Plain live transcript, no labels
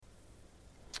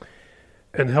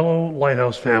And hello,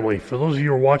 Lighthouse family. For those of you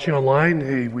who are watching online,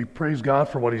 hey, we praise God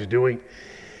for what He's doing.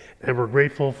 And we're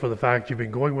grateful for the fact you've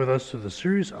been going with us through the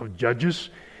series of Judges.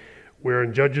 We're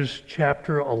in Judges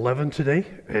chapter 11 today.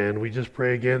 And we just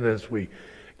pray again as we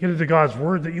get into God's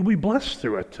Word that you'll be blessed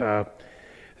through it. The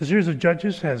series of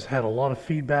Judges has had a lot of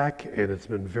feedback, and it's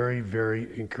been very, very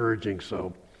encouraging.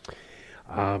 So,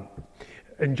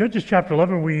 in Judges chapter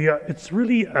 11, it's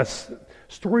really a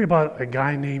story about a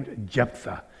guy named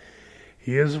Jephthah.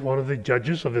 He is one of the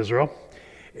judges of Israel.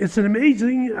 It's an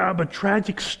amazing but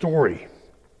tragic story.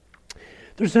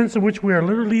 There's a sense in which we are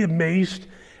literally amazed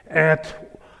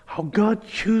at how God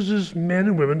chooses men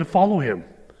and women to follow Him.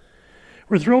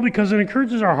 We're thrilled because it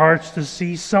encourages our hearts to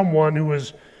see someone who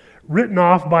is written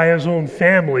off by his own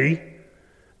family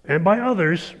and by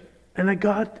others, and that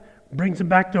God brings him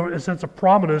back to a sense of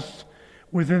prominence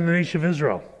within the nation of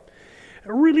Israel.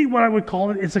 Really, what I would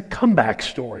call it is a comeback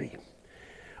story.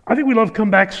 I think we love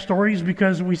comeback stories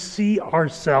because we see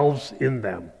ourselves in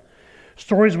them.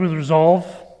 Stories with resolve,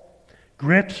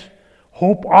 grit,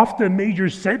 hope, often a major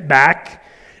setback.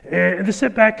 And the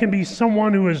setback can be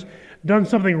someone who has done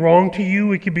something wrong to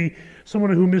you. It could be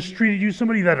someone who mistreated you,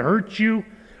 somebody that hurt you,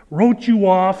 wrote you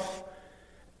off,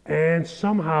 and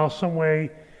somehow, some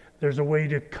way, there's a way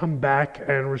to come back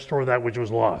and restore that which was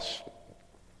lost.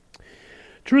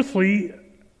 Truthfully,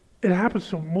 it happens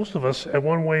to most of us in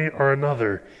one way or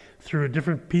another, through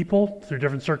different people, through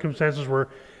different circumstances where,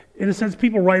 in a sense,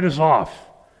 people write us off.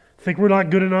 Think we're not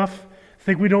good enough,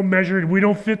 think we don't measure it, we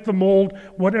don't fit the mold,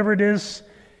 whatever it is.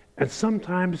 And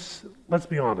sometimes, let's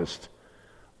be honest,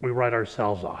 we write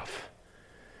ourselves off.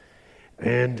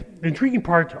 And the intriguing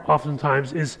part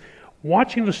oftentimes is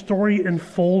watching the story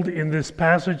unfold in this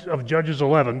passage of Judges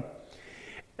 11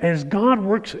 as God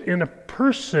works in a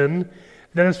person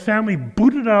that his family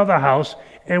booted out of the house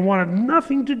and wanted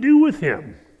nothing to do with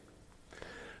him.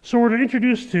 So we're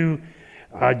introduced to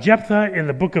Jephthah in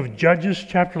the book of Judges,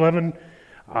 chapter 11.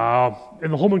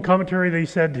 In the Holman commentary, they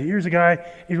said, here's a guy,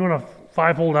 he's on a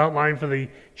five-fold outline for the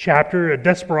chapter: a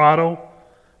desperado,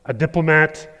 a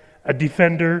diplomat, a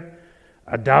defender,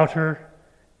 a doubter,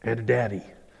 and a daddy.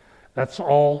 That's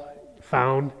all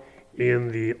found in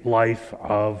the life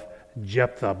of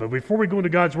Jephthah. But before we go into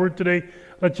God's Word today,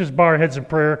 let's just bow our heads in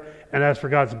prayer and ask for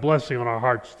God's blessing on our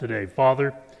hearts today.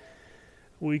 Father,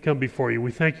 we come before you.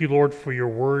 We thank you, Lord, for your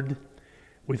Word.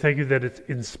 We thank you that it's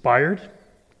inspired,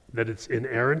 that it's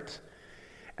inerrant,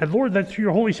 and Lord, that through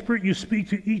your Holy Spirit you speak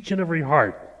to each and every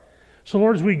heart. So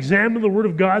Lord, as we examine the Word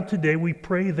of God today, we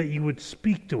pray that you would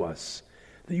speak to us,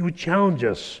 that you would challenge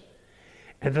us,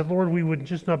 and that, Lord, we would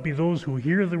just not be those who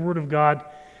hear the Word of God,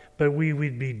 but we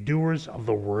would be doers of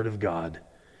the Word of God.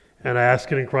 And I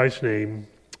ask it in Christ's name,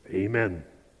 amen.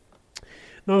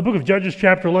 Now, the book of Judges,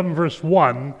 chapter 11, verse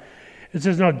 1, it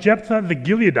says, Now Jephthah the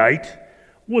Gileadite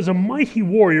was a mighty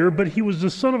warrior, but he was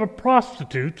the son of a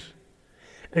prostitute,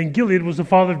 and Gilead was the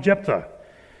father of Jephthah.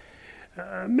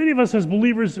 Many of us as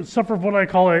believers suffer from what I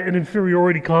call an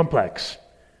inferiority complex.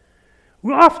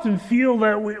 We often feel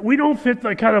that we don't fit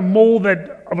the kind of mold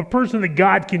of a person that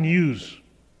God can use.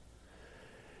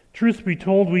 Truth be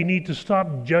told, we need to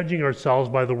stop judging ourselves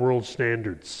by the world's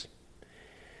standards.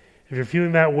 If you're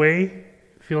feeling that way,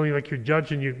 feeling like you're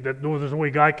judging that no, there's no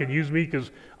way God can use me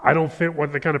because I don't fit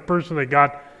what the kind of person that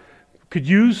God could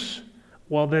use,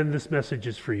 well, then this message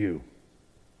is for you.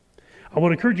 I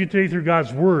want to encourage you today through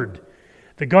God's Word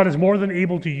that God is more than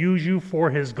able to use you for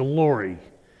His glory.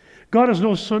 God has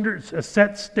no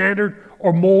set standard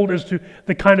or mold as to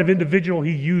the kind of individual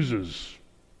He uses.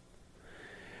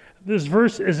 This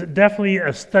verse is definitely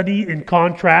a study in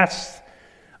contrast.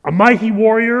 A mighty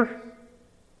warrior,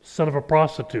 son of a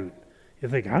prostitute. You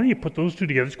think, how do you put those two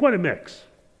together? It's quite a mix.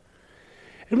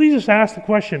 It leads us to ask the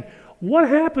question, what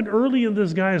happened early in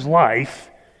this guy's life,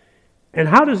 and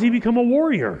how does he become a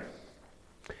warrior?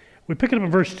 We pick it up in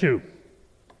verse 2.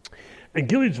 And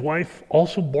Gilead's wife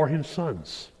also bore him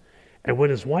sons. And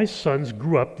when his wife's sons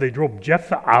grew up, they drove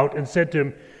Jephthah out and said to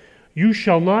him, You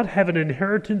shall not have an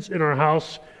inheritance in our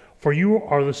house, for you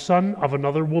are the son of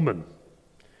another woman.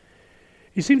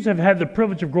 He seems to have had the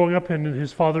privilege of growing up in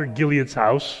his father Gilead's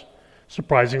house,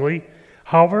 surprisingly.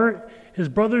 However, his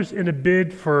brothers, in a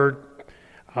bid for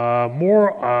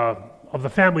more of the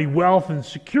family wealth and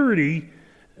security,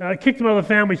 kicked him out of the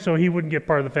family so he wouldn't get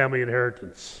part of the family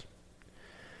inheritance.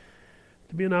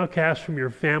 To be an outcast from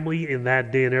your family in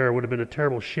that day and era would have been a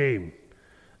terrible shame,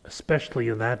 especially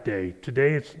in that day.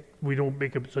 Today, we don't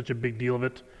make such a big deal of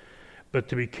it, but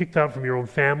to be kicked out from your own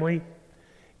family,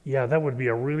 yeah, that would be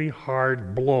a really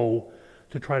hard blow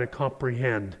to try to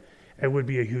comprehend. It would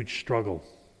be a huge struggle.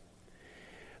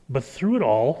 But through it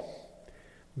all,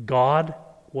 God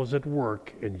was at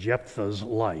work in Jephthah's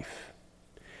life.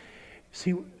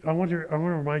 See, I want to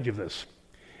remind you of this.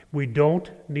 We don't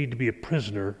need to be a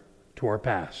prisoner to our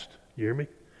past. You hear me?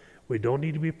 We don't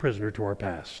need to be a prisoner to our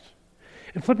past.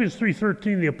 In Philippians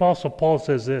 3:13, the Apostle Paul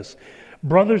says this,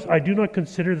 "Brothers, I do not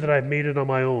consider that I've made it on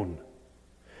my own.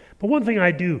 But one thing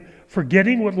I do,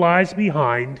 forgetting what lies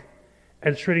behind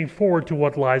and straining forward to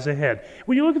what lies ahead."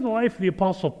 When you look at the life of the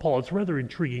Apostle Paul, it's rather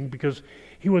intriguing because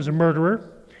he was a murderer.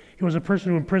 He was a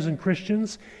person who imprisoned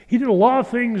Christians. He did a lot of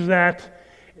things that,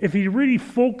 if he really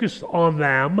focused on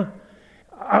them,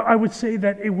 I would say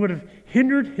that it would have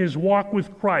hindered his walk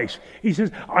with Christ. He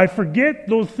says, "I forget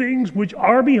those things which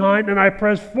are behind, and I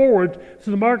press forward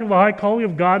to the mark of the high calling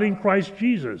of God in Christ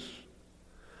Jesus."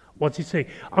 What's he saying?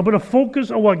 I'm going to focus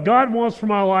on what God wants for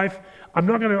my life. I'm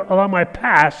not going to allow my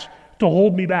past to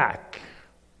hold me back.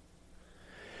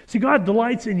 See, God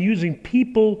delights in using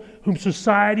people whom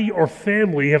society or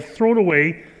family have thrown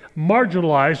away,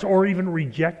 marginalized, or even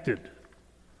rejected.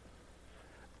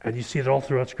 And you see it all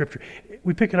throughout Scripture.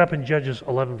 We pick it up in Judges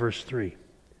 11, verse 3.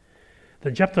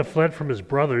 Then Jephthah fled from his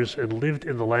brothers and lived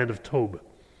in the land of Tob.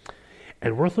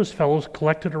 And worthless fellows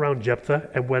collected around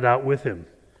Jephthah and went out with him.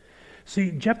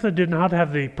 See, Jephthah did not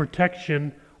have the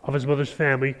protection of his mother's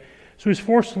family, so he was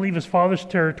forced to leave his father's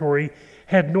territory,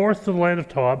 head north to the land of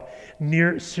Tob,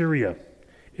 near Syria.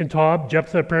 In Tob,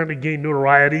 Jephthah apparently gained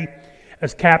notoriety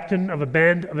as captain of a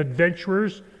band of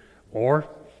adventurers or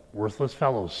worthless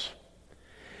fellows.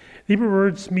 The Hebrew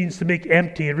word means to make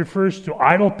empty. It refers to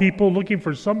idle people looking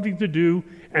for something to do,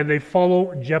 and they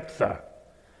follow Jephthah.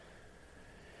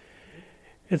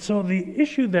 And so the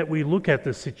issue that we look at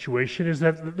this situation is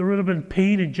that there would have been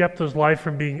pain in Jephthah's life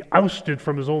from being ousted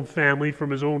from his own family, from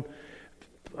his own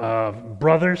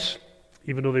brothers,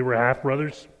 even though they were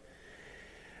half-brothers.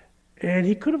 And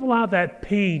he could have allowed that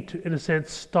pain to, in a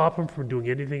sense, stop him from doing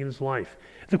anything in his life.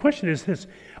 The question is this: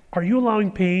 are you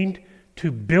allowing pain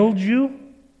to build you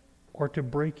or to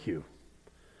break you?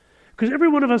 Because every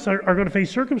one of us are going to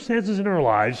face circumstances in our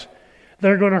lives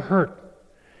that are going to hurt.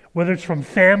 Whether it's from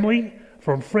family,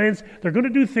 from friends, they're going to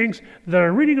do things that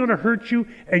are really going to hurt you,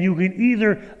 and you can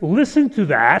either listen to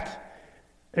that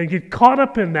and get caught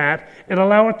up in that and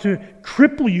allow it to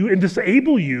cripple you and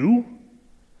disable you,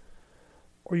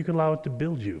 or you can allow it to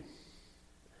build you.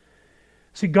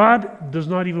 See, God does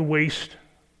not even waste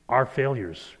our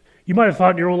failures. You might have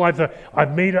thought in your own life that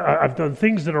I've done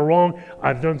things that are wrong,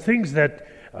 I've done things that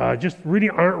just really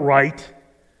aren't right,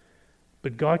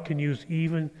 but God can use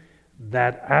even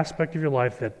that aspect of your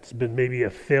life that's been maybe a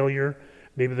failure,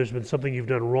 maybe there's been something you've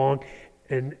done wrong,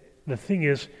 and the thing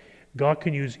is, God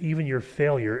can use even your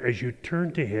failure as you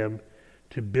turn to Him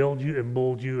to build you and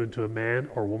mold you into a man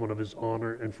or woman of His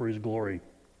honor and for His glory.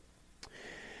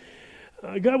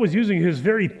 God was using his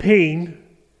very pain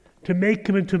to make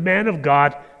him into a man of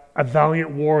God, a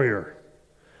valiant warrior.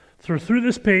 Through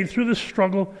this pain, through this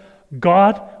struggle,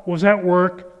 God was at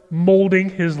work molding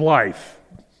his life.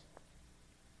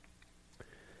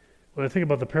 When I think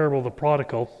about the parable of the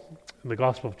prodigal in the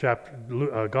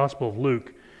Gospel of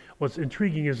Luke, what's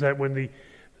intriguing is that when the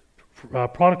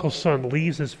prodigal son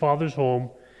leaves his father's home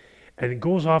and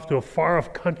goes off to a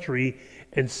far-off country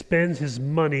and spends his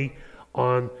money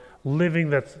on living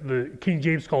that the King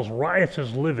James calls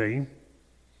riotous living,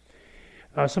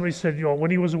 somebody said,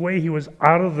 when he was away, he was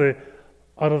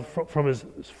from his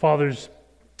father's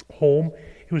home.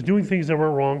 He was doing things that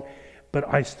weren't wrong,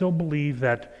 but I still believe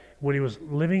that when he was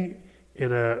living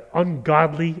in an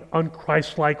ungodly,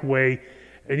 unchristlike way,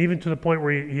 and even to the point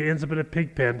where he ends up in a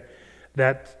pig pen,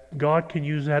 that God can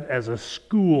use that as a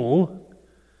school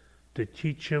to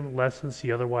teach him lessons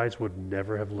he otherwise would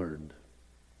never have learned.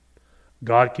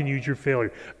 God can use your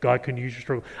failure. God can use your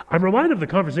struggle. I'm reminded of the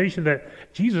conversation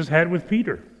that Jesus had with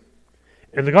Peter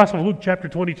in the Gospel of Luke chapter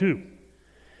 22,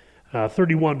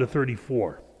 31 to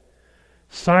 34.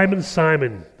 Simon,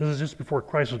 Simon, this is just before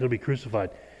Christ was going to be crucified.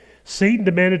 Satan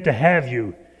demanded to have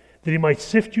you, that he might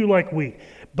sift you like wheat.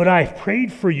 But I have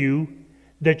prayed for you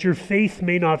that your faith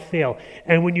may not fail.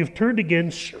 And when you've turned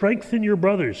again, strengthen your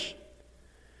brothers.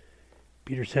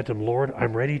 Peter said to him, Lord,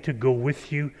 I'm ready to go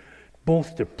with you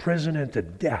both to prison and to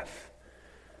death.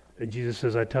 And Jesus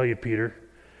says, I tell you, Peter,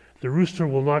 the rooster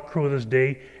will not crow this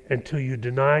day until you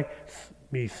deny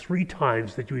me 3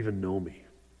 times that you even know me.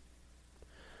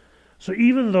 So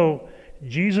even though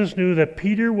Jesus knew that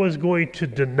Peter was going to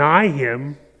deny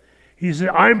him, he said,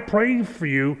 I'm praying for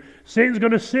you. Satan's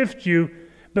going to sift you,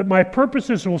 but my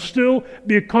purposes will still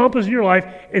be accomplished in your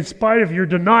life in spite of your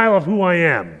denial of who I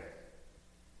am.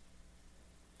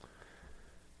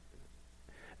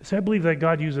 So I believe that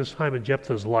God uses Simon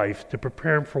Jephthah's life to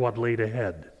prepare him for what laid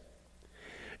ahead.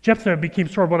 Jephthah became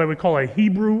sort of what I would call a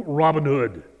Hebrew Robin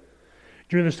Hood.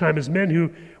 During this time, as men who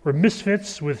were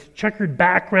misfits with checkered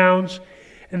backgrounds,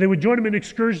 and they would join him in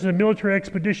excursions and military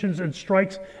expeditions and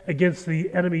strikes against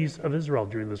the enemies of Israel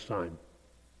during this time.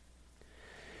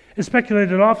 It's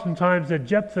speculated oftentimes that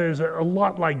Jephthah is a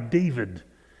lot like David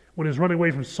when he was running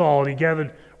away from Saul, and he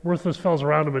gathered worthless fellows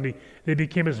around him, and they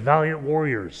became his valiant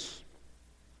warriors.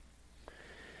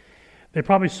 They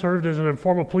probably served as an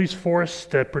informal police force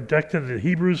that protected the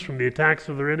Hebrews from the attacks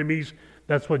of their enemies.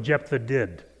 That's what Jephthah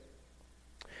did.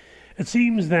 It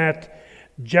seems that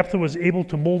Jephthah was able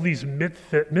to mold these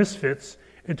misfits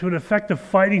into an effective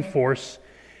fighting force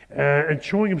and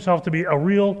showing himself to be a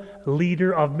real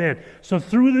leader of men. So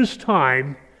through this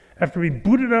time, after being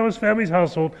booted out of his family's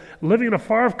household, living in a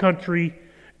far-off country,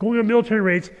 going on military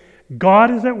raids,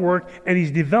 God is at work, and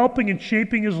he's developing and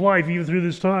shaping his life even through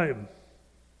this time.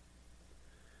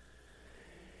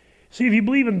 See, if you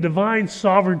believe in divine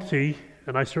sovereignty,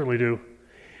 and I certainly do,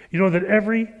 you know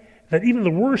that even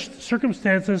the worst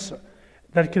circumstances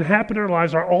that can happen in our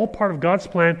lives are all part of God's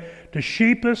plan to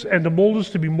shape us and to mold us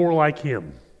to be more like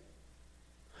him.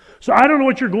 So I don't know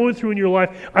what you're going through in your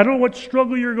life. I don't know what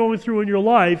struggle you're going through in your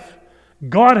life.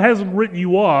 God hasn't written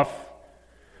you off.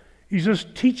 He's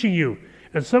just teaching you.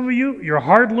 And some of you, you're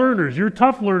hard learners. You're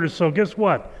tough learners. So guess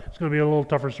what? It's going to be a little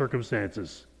tougher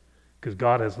circumstances because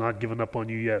God has not given up on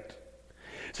you yet.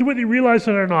 See, whether you realize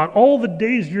it or not, all the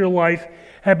days of your life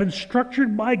have been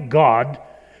structured by God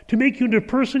to make you into the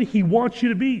person he wants you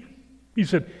to be. He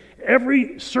said,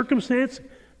 every circumstance,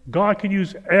 God can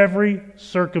use every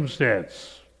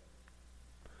circumstance.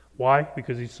 Why?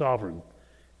 Because he's sovereign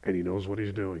and he knows what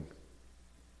he's doing.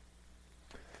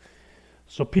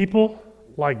 So people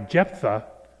like Jephthah,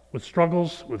 with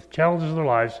struggles, with challenges in their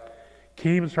lives,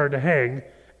 came and started to hang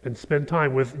and spend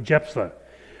time with Jephthah.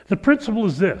 The principle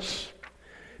is this: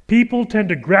 people tend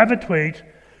to gravitate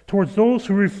towards those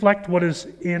who reflect what is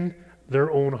in their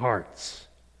own hearts.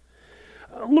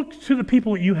 Look to the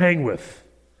people that you hang with.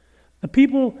 The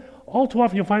people, all too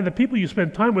often you'll find the people you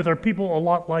spend time with are people a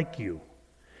lot like you.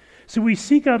 So we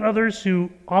seek out others who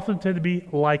often tend to be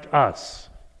like us.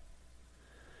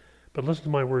 But listen to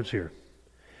my words here.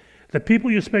 The people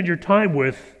you spend your time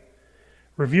with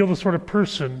reveal the sort of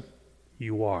person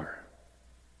you are.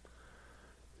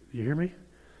 You hear me?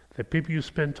 The people you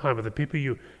spend time with, the people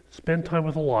you spend time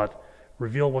with a lot,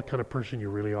 reveal what kind of person you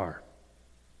really are.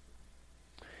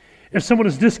 If someone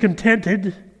is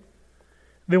discontented,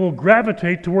 they will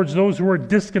gravitate towards those who are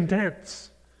discontents.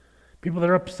 People that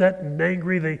are upset and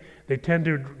angry, they tend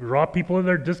to draw people in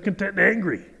there discontent and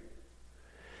angry.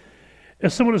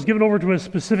 If someone is given over to a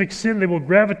specific sin, they will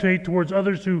gravitate towards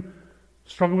others who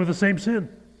struggle with the same sin.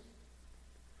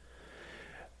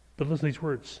 But listen to these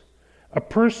words. A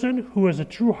person who has a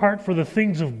true heart for the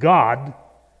things of God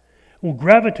will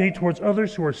gravitate towards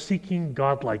others who are seeking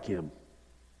God like him.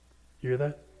 You hear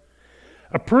that?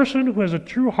 A person who has a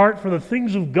true heart for the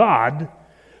things of God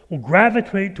will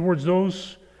gravitate towards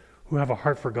those who have a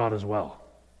heart for God as well.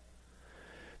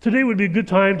 Today would be a good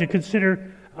time to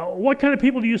consider what kind of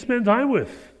people do you spend time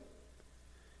with?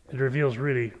 It reveals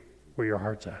really where your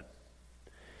heart's at.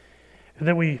 And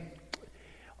then we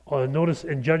notice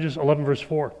in Judges 11 verse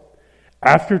 4,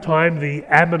 after time the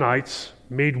Ammonites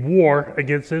made war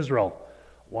against Israel.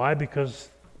 Why? Because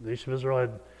the nation of Israel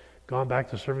had gone back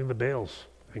to serving the Baals.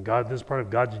 And God, this is part of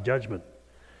God's judgment.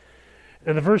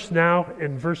 And the verse now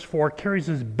in verse 4 carries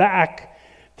us back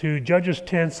to Judges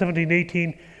 10, 17,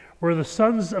 18, where the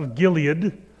sons of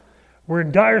Gilead were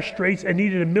in dire straits and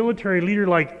needed a military leader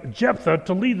like Jephthah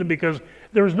to lead them because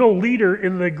there was no leader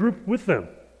in the group with them.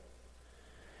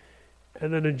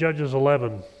 And then in Judges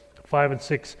 11, 5 and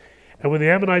 6, and when the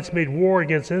Ammonites made war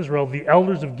against Israel, the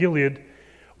elders of Gilead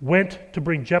went to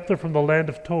bring Jephthah from the land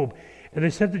of Tob. And they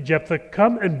said to Jephthah,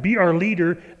 come and be our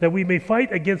leader that we may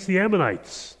fight against the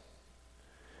Ammonites.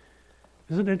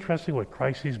 Isn't it interesting what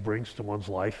crises brings to one's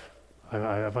life?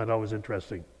 I find it always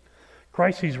interesting.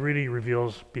 Crises really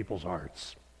reveals people's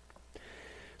hearts.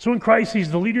 So in crises,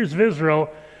 the leaders of Israel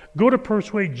go to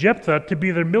persuade Jephthah to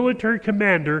be their military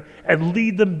commander and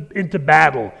lead them into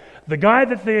battle. The guy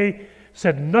that they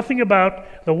said nothing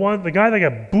about, the guy that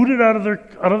got booted out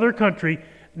of their country,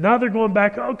 now they're going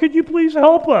back, oh, could you please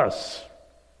help us?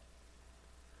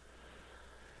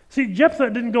 See,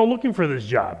 Jephthah didn't go looking for this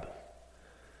job,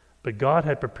 but God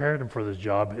had prepared him for this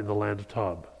job in the land of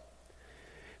Tob.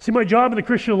 See, my job in the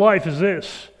Christian life is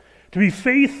this: to be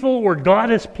faithful where God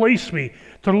has placed me,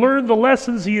 to learn the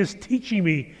lessons he is teaching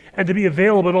me, and to be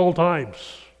available at all times.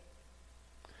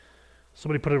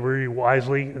 Somebody put it very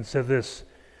wisely and said this: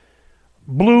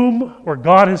 bloom where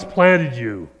God has planted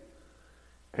you,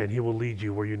 and he will lead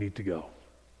you where you need to go.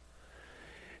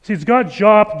 See, it's God's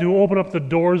job to open up the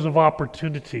doors of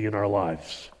opportunity in our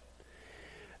lives.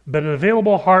 But an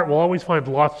available heart will always find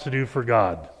lots to do for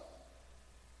God.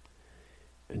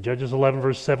 In Judges 11,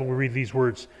 verse 7, we read these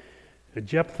words.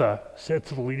 Jephthah said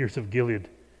to the leaders of Gilead,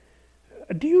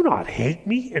 "Do you not hate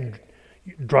me and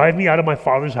drive me out of my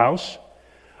father's house?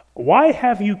 Why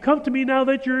have you come to me now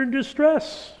that you're in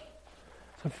distress?"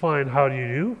 So fine, how do you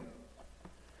do?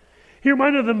 He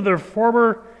reminded them of their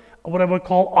former, what I would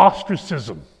call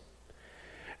ostracism,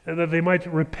 and that they might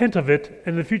repent of it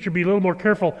and in the future be a little more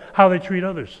careful how they treat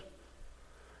others.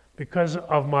 Because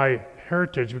of my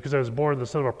heritage, because I was born the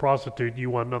son of a prostitute, you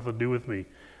want nothing to do with me.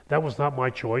 That was not my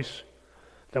choice.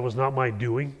 That was not my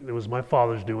doing. It was my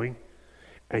father's doing.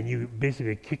 And you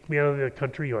basically kicked me out of the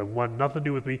country. You want nothing to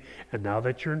do with me. And now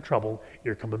that you're in trouble,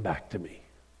 you're coming back to me.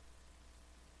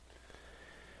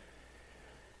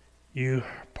 You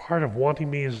part of wanting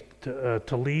me is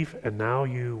to leave, and now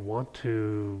you want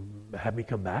to have me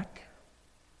come back?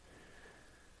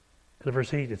 And in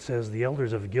verse 8 it says, the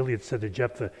elders of Gilead said to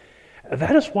Jephthah,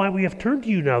 "That is why we have turned to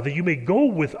you now, that you may go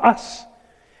with us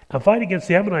and fight against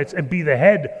the Ammonites and be the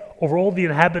head over all the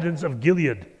inhabitants of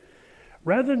Gilead."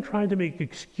 Rather than trying to make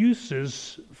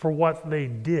excuses for what they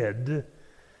did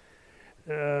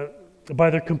by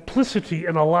their complicity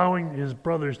in allowing his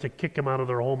brothers to kick him out of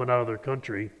their home and out of their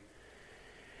country,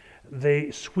 they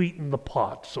sweetened the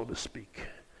pot, so to speak.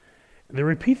 They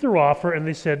repeat their offer, and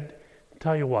they said,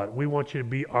 "Tell you what, we want you to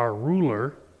be our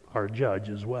ruler, our judge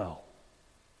as well."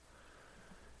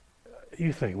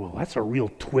 You think, well, that's a real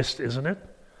twist, isn't it?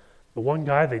 The one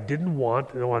guy they didn't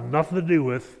want, they want nothing to do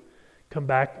with, come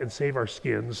back and save our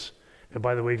skins. And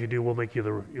by the way, if you do, we'll make you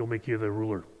the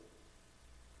ruler.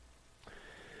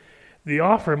 The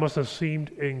offer must have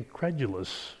seemed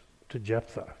incredulous to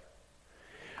Jephthah.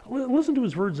 Listen to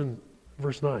his words in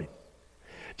verse 9.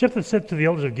 Jephthah said to the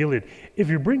elders of Gilead, "If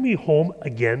you bring me home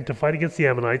again to fight against the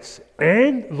Ammonites,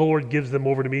 and the Lord gives them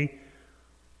over to me,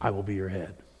 I will be your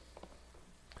head."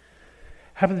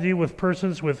 Having to deal with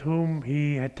persons with whom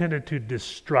he had tended to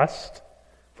distrust,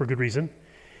 for good reason,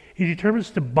 he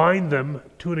determines to bind them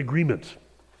to an agreement.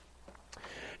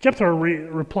 Jephthah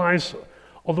replies,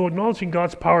 although acknowledging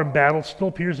God's power in battle, still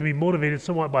appears to be motivated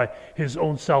somewhat by his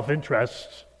own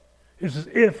self-interests. This is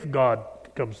if God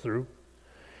comes through.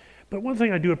 But one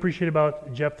thing I do appreciate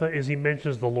about Jephthah is he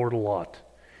mentions the Lord a lot.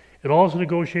 In all his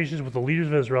negotiations with the leaders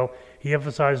of Israel, he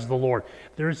emphasizes the Lord.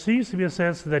 There seems to be a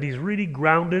sense that he's really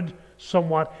grounded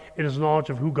somewhat in his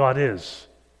knowledge of who God is.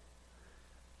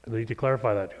 And I need to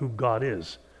clarify that, who God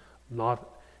is,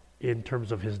 not in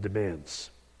terms of his demands.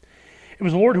 It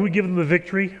was the Lord who would give them the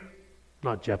victory,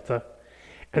 not Jephthah.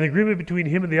 And the agreement between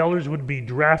him and the elders would be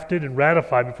drafted and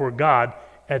ratified before God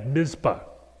at Mizpah.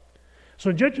 So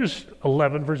in Judges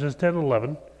 11, verses 10 and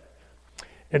 11,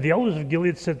 and the elders of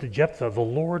Gilead said to Jephthah, "The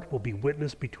Lord will be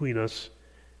witness between us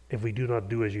if we do not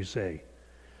do as you say."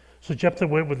 So Jephthah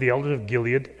went with the elders of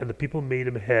Gilead, and the people made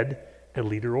him head and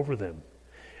leader over them.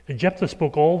 And Jephthah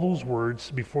spoke all those words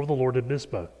before the Lord at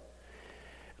Mizpah.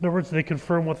 In other words, they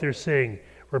confirm what they're saying.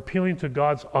 We're appealing to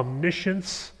God's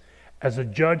omniscience as a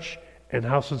judge and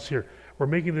how sincere. We're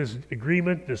making this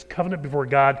agreement, this covenant before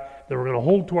God that we're going to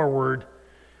hold to our word,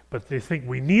 but they think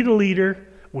we need a leader,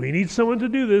 we need someone to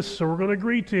do this, so we're going to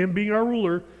agree to him being our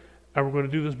ruler, and we're going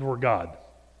to do this before God.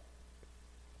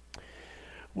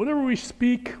 Whenever we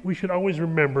speak, we should always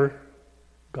remember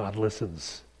God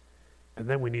listens. And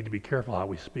then we need to be careful how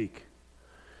we speak.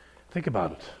 Think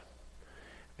about it.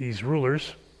 These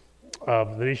rulers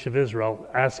of the nation of Israel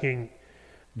asking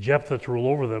Jephthah to rule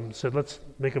over them said, let's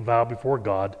make a vow before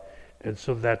God, and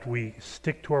so that we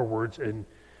stick to our words. And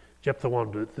Jephthah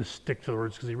wanted to stick to the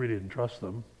words because he really didn't trust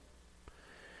them.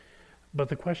 But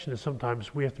the question is,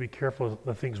 sometimes we have to be careful of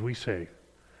the things we say,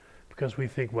 because we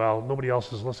think, well, nobody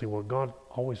else is listening. Well, God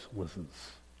always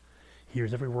listens. He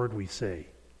hears every word we say.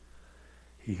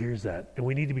 He hears that. And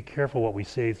we need to be careful what we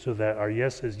say so that our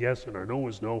yes is yes and our no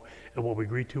is no, and what we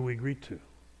agree to, we agree to. It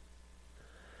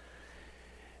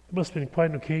must have been quite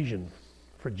an occasion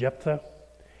for Jephthah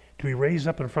to be raised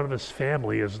up in front of his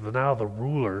family as now the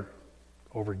ruler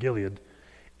over Gilead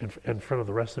in front of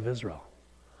the rest of Israel.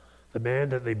 The man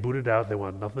that they booted out, they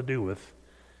wanted nothing to do with,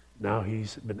 now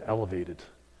he's been elevated.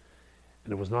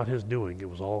 And it was not his doing, it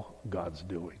was all God's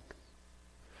doing.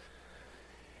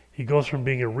 He goes from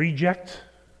being a reject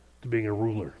to being a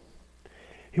ruler.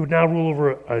 He would now rule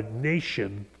over a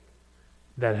nation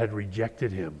that had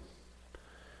rejected him.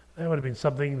 That would have been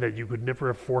something that you could never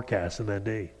have forecast in that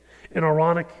day. An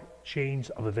ironic change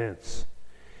of events.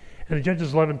 And in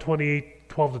Judges 11,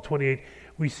 12 to 28,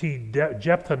 we see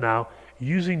Jephthah now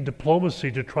using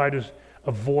diplomacy to try to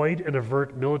avoid and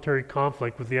avert military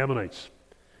conflict with the Ammonites.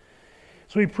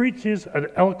 So he preaches an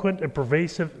eloquent and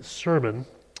pervasive sermon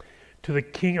to the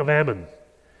king of Ammon.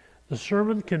 The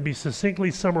sermon can be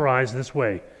succinctly summarized this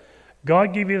way: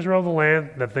 God gave Israel the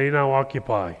land that they now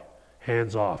occupy.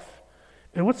 Hands off.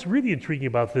 And what's really intriguing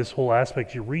about this whole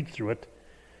aspect, you read through it,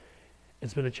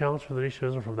 it's been a challenge for the nation of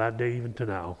Israel from that day even to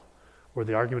now, where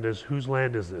the argument is, whose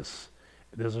land is this?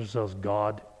 And Israel says,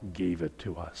 God gave it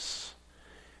to us.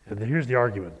 And then here's the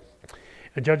argument.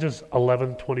 In Judges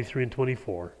 11, 23 and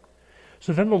 24,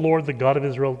 so then the Lord, the God of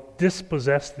Israel,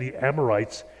 dispossessed the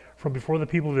Amorites from before the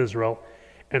people of Israel,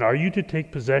 and are you to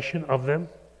take possession of them?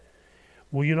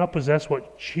 Will you not possess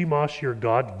what Chemosh your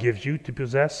God gives you to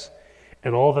possess?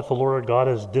 And all that the Lord our God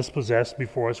has dispossessed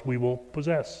before us, we will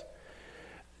possess.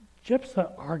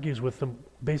 Jephthah argues with them,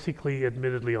 basically,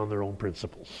 admittedly, on their own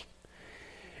principles.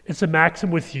 It's a maxim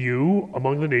with you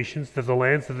among the nations that the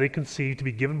lands that they conceive to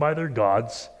be given by their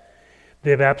gods,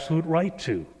 they have absolute right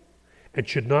to, and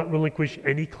should not relinquish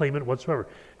any claimant whatsoever.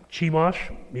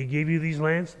 Chemosh, he gave you these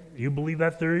lands. You believe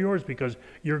that they're yours because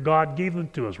your God gave them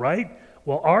to us, right?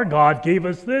 Well, our God gave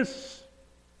us this.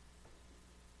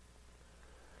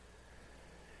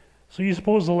 So you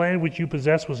suppose the land which you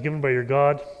possess was given by your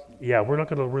God? Yeah, we're not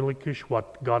going to relinquish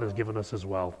what God has given us as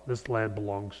well. This land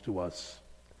belongs to us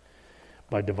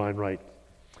by divine right.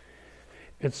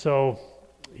 And so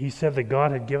he said that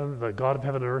the God of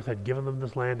heaven and earth had given them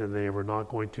this land, and they were not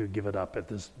going to give it up at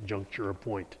this juncture or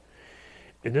point.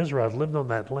 And Israel had lived on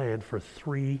that land for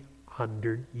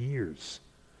 300 years.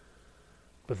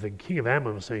 But the king of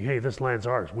Ammon was saying, hey, this land's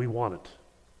ours. We want it.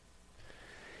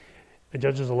 In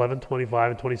Judges 11,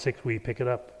 25 and 26, we pick it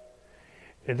up.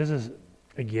 And this is,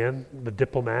 again, the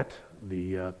diplomat,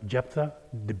 the Jephthah,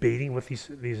 debating with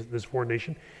this foreign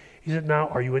nation. He said, now,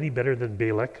 are you any better than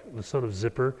Balak, the son of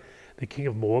Zippor, the king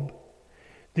of Moab?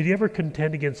 Did he ever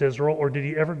contend against Israel, or did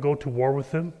he ever go to war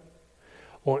with them?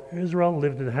 Well, Israel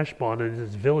lived in Heshbon and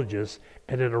its villages,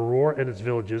 and in Aroer and its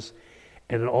villages,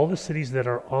 and in all the cities that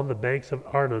are on the banks of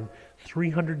Arnon,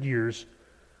 300 years.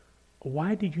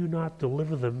 Why did you not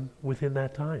deliver them within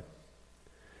that time?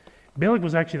 Balak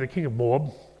was actually the king of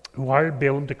Moab, who hired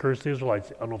Balaam to curse the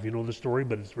Israelites. I don't know if you know the story,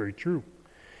 but it's very true.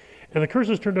 And the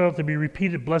curses turned out to be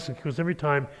repeated blessings, because every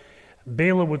time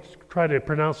Balaam would try to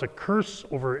pronounce a curse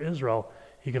over Israel,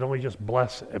 he could only just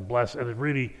bless, and it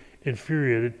really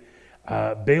infuriated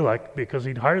Balak, because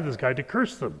he'd hired this guy to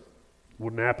curse them.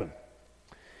 Wouldn't happen.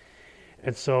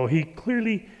 And so he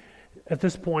clearly, at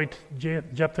this point,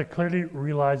 Jephthah clearly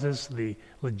realizes the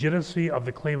legitimacy of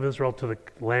the claim of Israel to the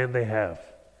land they have.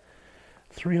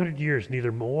 300 years,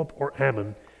 neither Moab or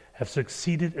Ammon have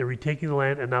succeeded in retaking the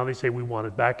land, and now they say, we want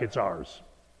it back, it's ours.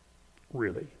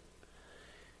 Really.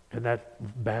 And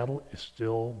that battle is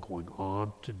still going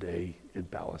on today in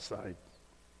Palestine.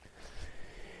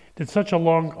 Did such a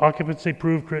long occupancy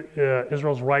prove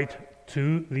Israel's right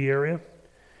to the area?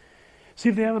 See,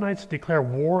 if the Ammonites declare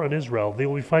war on Israel, they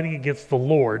will be fighting against the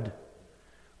Lord,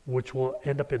 which will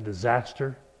end up in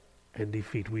disaster and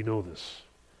defeat. We know this.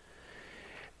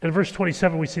 In verse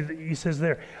 27, we see that he says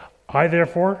there, I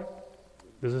therefore,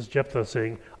 this is Jephthah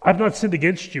saying, I've not sinned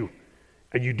against you,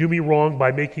 and you do me wrong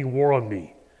by making war on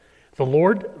me. The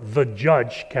Lord, the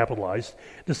judge, capitalized,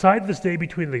 decide this day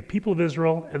between the people of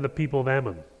Israel and the people of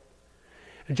Ammon.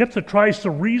 And Jephthah tries to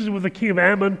reason with the king of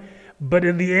Ammon, but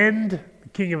in the end, the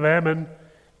king of Ammon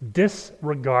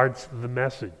disregards the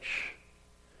message.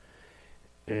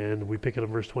 And we pick it up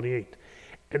in verse 28.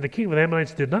 And the king of the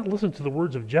Ammonites did not listen to the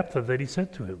words of Jephthah that he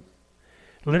sent to him.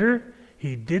 Later,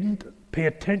 he didn't pay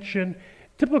attention.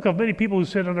 Typical of many people who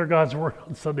sit under God's word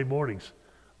on Sunday mornings.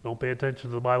 Don't pay attention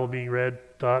to the Bible being read,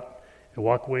 taught, and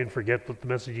walk away and forget what the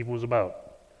message even was about.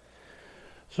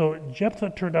 So Jephthah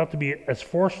turned out to be as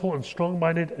forceful and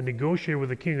strong-minded and negotiator with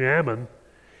the king of Ammon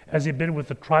as he'd been with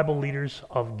the tribal leaders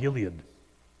of Gilead.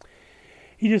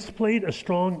 He displayed a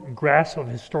strong grasp of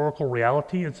historical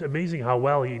reality. It's amazing how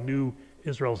well he knew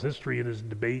Israel's history in his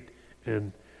debate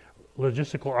and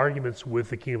logistical arguments with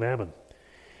the king of Ammon.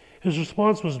 His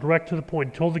response was direct to the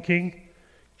point. He told the king,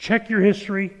 check your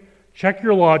history, check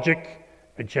your logic,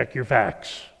 and check your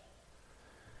facts.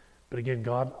 But again,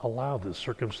 God allowed this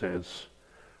circumstance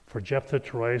for Jephthah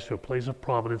to rise to a place of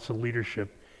prominence and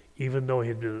leadership, even though he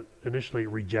had been initially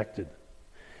rejected.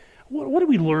 What do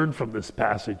we learn from this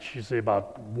passage? You say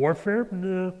about warfare?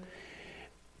 No.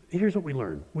 Here's what we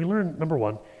learn. We learn, number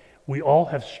one, we all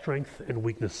have strength and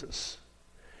weaknesses.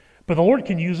 But the Lord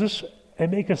can use us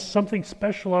and make us something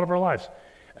special out of our lives.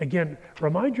 Again,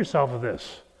 remind yourself of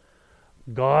this.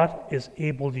 God is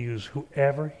able to use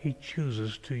whoever he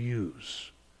chooses to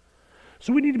use.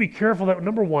 So we need to be careful that,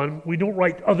 number one, we don't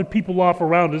write other people off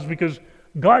around us because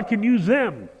God can use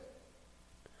them.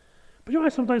 But you know, I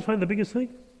sometimes find the biggest thing,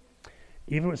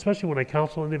 even especially when I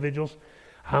counsel individuals,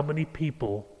 how many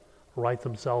people write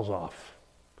themselves off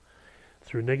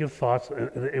through negative thoughts.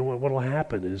 And what will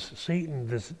happen is Satan,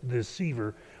 this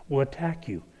deceiver, will attack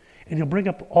you. And he'll bring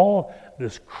up all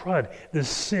this crud, this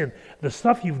sin, the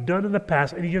stuff you've done in the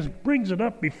past, and he just brings it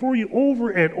up before you over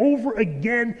and over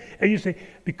again. And you say,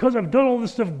 because I've done all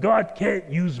this stuff, God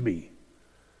can't use me.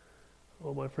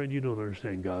 Oh, my friend, you don't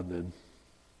understand God then.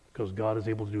 Because God is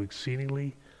able to do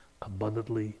exceedingly,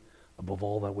 abundantly, above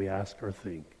all that we ask or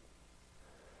think.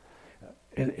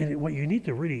 And what you need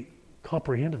to really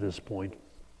comprehend at this point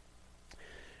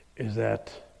is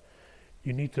that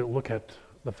you need to look at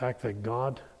the fact that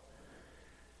God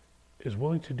is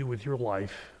willing to do with your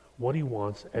life what he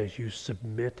wants as you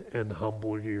submit and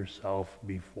humble yourself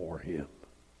before him.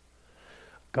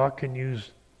 God can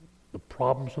use the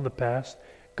problems from the past.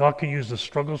 God can use the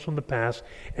struggles from the past,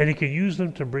 and he can use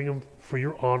them to bring them for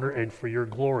your honor and for your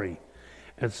glory.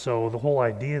 And so the whole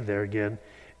idea there again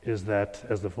is that,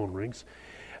 as the phone rings,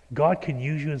 God can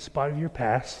use you in spite of your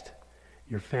past,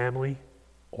 your family,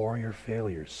 or your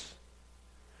failures.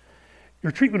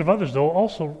 Your treatment of others, though,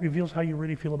 also reveals how you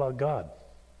really feel about God.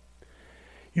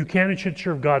 You can and should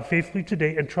serve God faithfully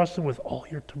today and trust him with all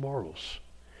your tomorrows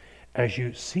as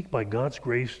you seek by God's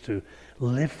grace to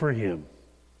live for him.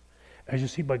 As you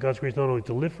seek by God's grace not only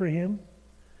to live for him,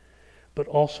 but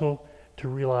also to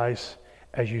realize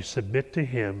as you submit to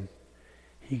him,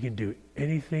 he can do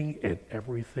anything and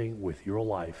everything with your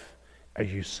life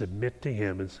as you submit to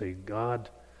him and say, God,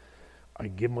 I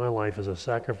give my life as a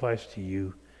sacrifice to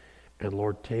you. And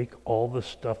Lord, take all the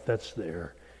stuff that's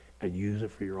there and use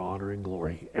it for your honor and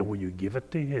glory. And when you give it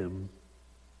to him,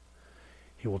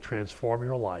 he will transform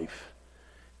your life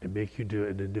and make you do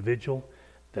an individual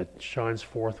that shines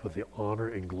forth with the honor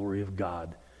and glory of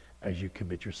God as you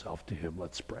commit yourself to him.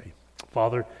 Let's pray.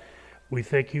 Father, we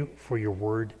thank you for your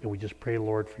word, and we just pray,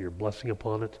 Lord, for your blessing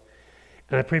upon it.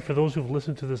 And I pray for those who've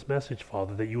listened to this message,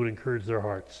 Father, that you would encourage their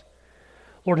hearts.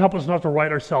 Lord, help us not to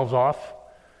write ourselves off.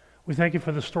 We thank you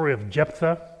for the story of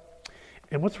Jephthah.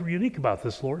 And what's unique about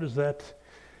this, Lord, is that,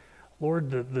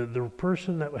 Lord, the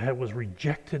person that was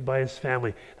rejected by his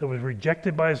family, that was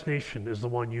rejected by his nation, is the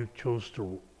one you chose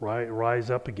to rise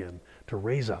up again, to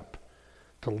raise up,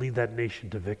 to lead that nation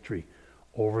to victory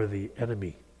over the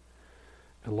enemy.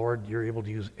 And Lord, you're able to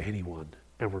use anyone,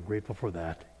 and we're grateful for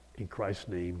that. In Christ's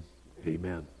name,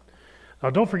 amen. Now,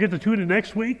 don't forget to tune in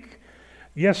next week.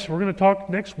 Yes, we're going to talk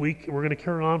next week. We're going to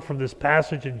carry on from this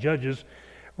passage in Judges.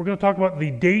 We're going to talk about the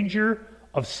danger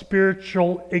of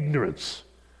spiritual ignorance.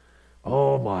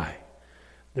 Oh my.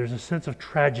 There's a sense of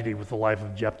tragedy with the life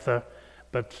of Jephthah.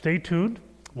 But stay tuned.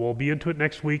 We'll be into it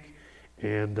next week.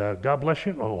 And God bless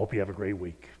you. I hope you have a great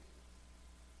week.